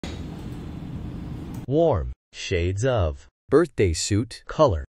warm shades of birthday suit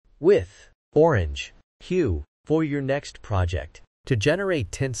color with orange hue for your next project. To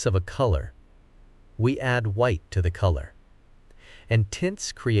generate tints of a color, we add white to the color, and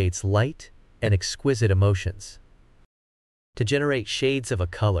tints creates light and exquisite emotions. To generate shades of a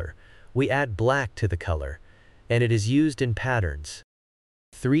color, we add black to the color, and it is used in patterns.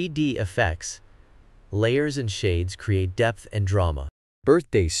 3D effects, layers and shades create depth and drama.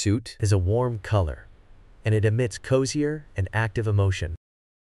 birthday suit Is a warm color, and it emits cozier and active emotion.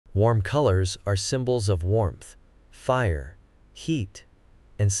 Warm colors are symbols of warmth, fire, heat,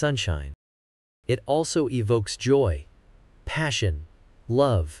 and sunshine. It also evokes joy, passion,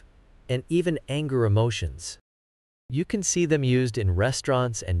 love, and even anger emotions. You can see them used in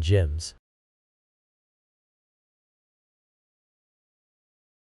restaurants and gyms,